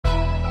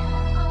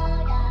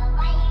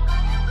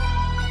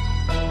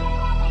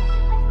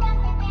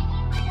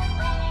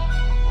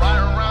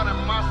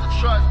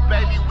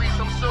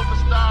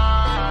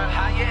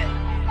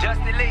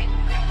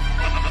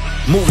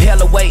Move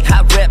hella weight,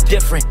 I rep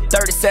different.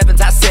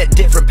 37s, I set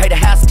different. Pay the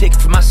house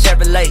ticket for my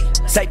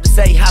Chevrolet. Safe to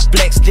say, I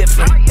flex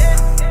different.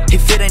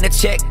 If it ain't a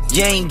check,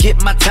 you ain't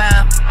get my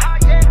time.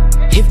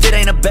 If it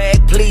ain't a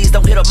bag, please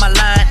don't hit up my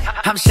line.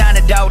 I'm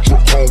shining, dog.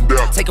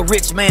 Take a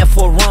rich man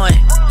for a run.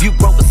 You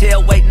broke as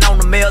hell waiting on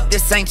the mail.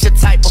 This ain't your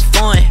type of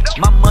fun.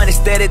 My money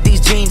steady,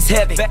 these jeans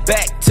heavy.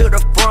 Back to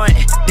the front.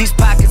 These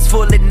pockets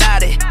fully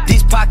knotted.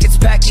 These pockets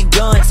packing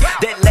guns.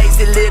 That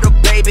lazy little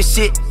baby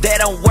shit, that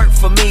don't work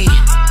for me.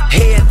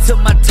 Head to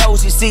my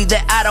toes, you see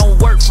that I don't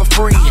work for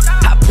free.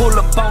 I pull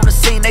up on the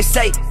scene, they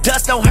say,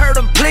 dust don't hurt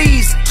them,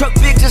 please. Truck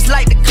big just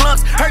like the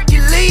clumps.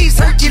 Hercules,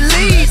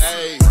 Hercules.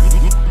 Hey,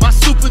 my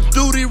super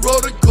duty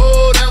rolling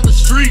cold down the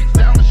street.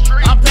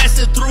 I'm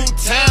passing through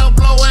town,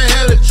 blowing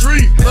hella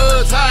tree.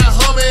 Hoods high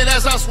humming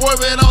as I'm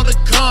swerving on the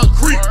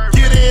concrete.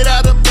 Get it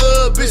out the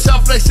mud, bitch,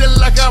 I'm flexing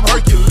like I'm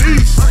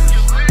Hercules.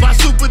 My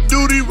super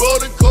duty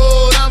rolling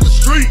cold down the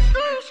street.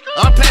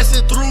 I'm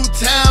passing through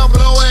town,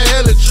 blowing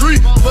hella tree.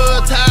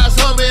 Mud ties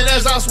humming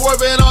as I'm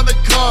swerving on the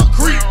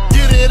concrete.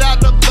 Get it out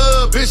the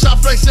mud, bitch, I'm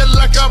flexing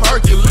like I'm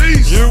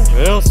Hercules.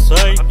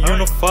 USA,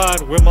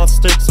 unified with my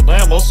sticks and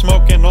ammo,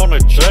 smoking on a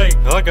J.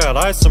 I got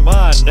ice in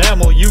my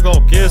enamel, you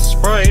gon' get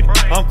sprayed.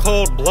 I'm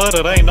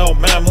cold-blooded, ain't no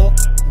mammal.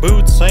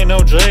 Boots ain't no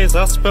J's,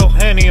 I spill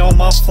Henny on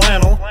my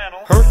flannel.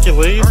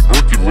 Hercules,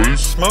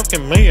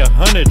 smoking me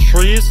 100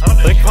 trees.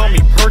 They call me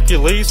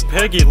Hercules,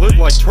 Peggy look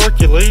like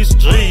Hercules,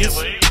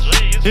 jeez.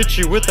 Hit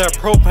you with that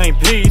propane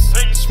piece,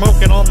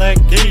 smoking on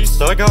that geese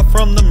I got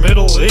from the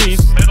Middle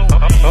East.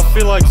 I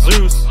feel like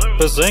Zeus,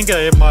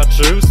 Bazinga in my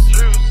juice.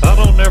 I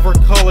don't ever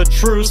call it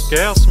truce,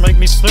 gas make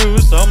me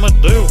snooze. I'ma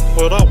do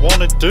what I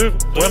wanna do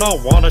when I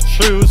wanna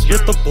choose.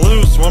 Get the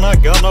blues when I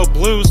got no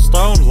blues,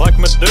 stoned like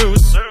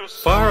Medusa.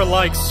 Fire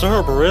like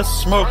Cerberus,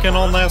 smoking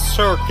on that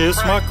circus.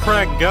 My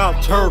crack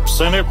got terps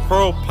in it,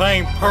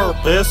 propane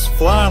purpose.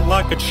 Flying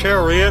like a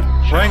chariot,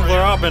 Wrangler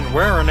I've been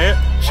wearing it.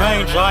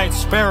 Change I ain't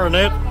sparing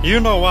it, you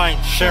know I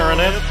ain't sharing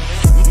it.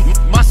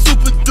 My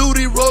super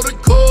duty rolling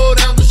cold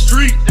down the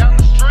street.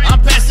 I'm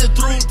passing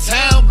through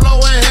town,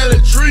 blowing hella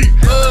tree.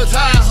 Hoods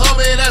high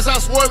humming as I'm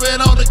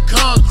swerving on the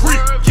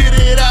concrete. Get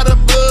it out the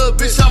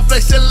mud, bitch, I'm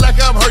flexing like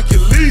I'm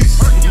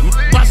Hercules.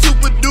 My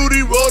super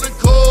duty rolling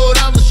cold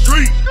down the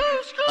street.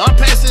 I'm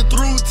passing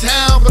through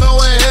town,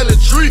 blowing hella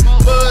tree.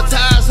 Mud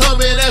ties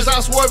humming as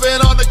I'm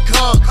swerving on the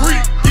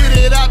concrete. Get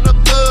it out the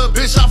mud,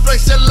 bitch, I'm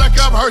flexing like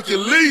I'm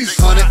Hercules.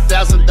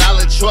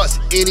 $100,000 trucks,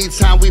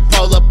 anytime we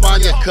pull up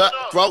on ya.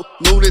 Cutthroat,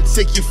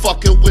 lunatic, you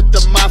fucking with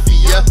the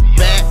mafia.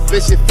 Bad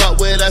bitch, fuck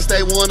with us,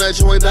 they wanna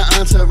join the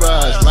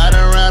entourage. Ride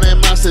around in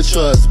monster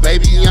trucks,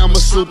 baby, I'm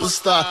a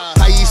superstar.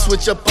 How you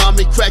switch up on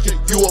me, crackin',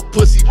 you a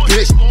pussy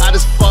bitch. I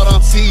just fought on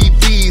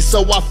TV,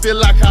 so I feel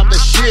like I'm the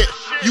shit.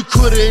 You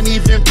couldn't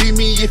even beat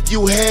me if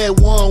you had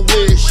one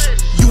wish.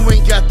 You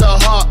ain't got the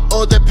heart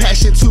or the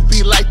passion to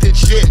be like the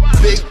shit.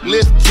 Big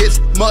lift kits,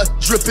 mud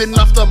dripping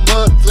off the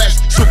mud flash.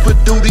 Super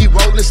duty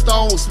rolling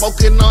stone,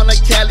 smoking on a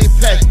Cali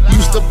pack.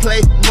 Used to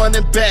play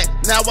running back,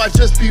 now I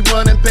just be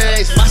running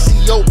bags. My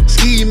CO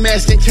ski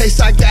mask in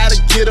case I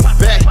gotta get it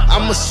back.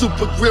 I'm a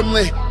super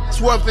gremlin,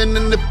 swerving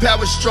in the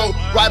power stroke.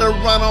 Ride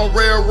around on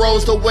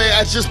railroads the way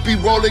I just be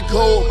rolling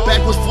cold.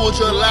 Back was full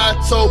July,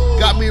 so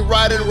got me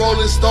riding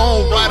Rolling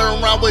Stone.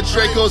 Riding around with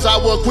Dracos, I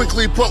will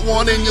quickly put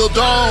one in your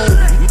dome.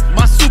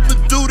 My super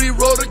duty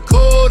rolling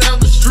cold down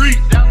the street.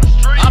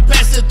 I'm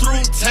passing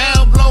through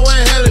town,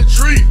 blowing hella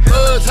tree.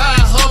 Hoods high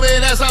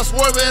humming as I'm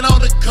swerving on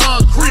the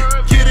concrete.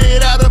 Get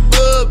it out the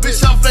mud,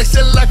 bitch, I'm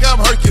flexing like I'm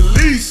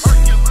Hercules.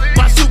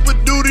 My super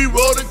duty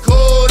rolling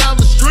cold down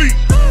the street.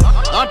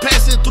 I'm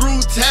passing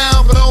through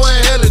town, blowing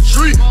hella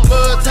tree.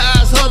 Mud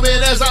ties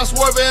humming as I'm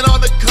swerving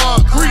on the concrete.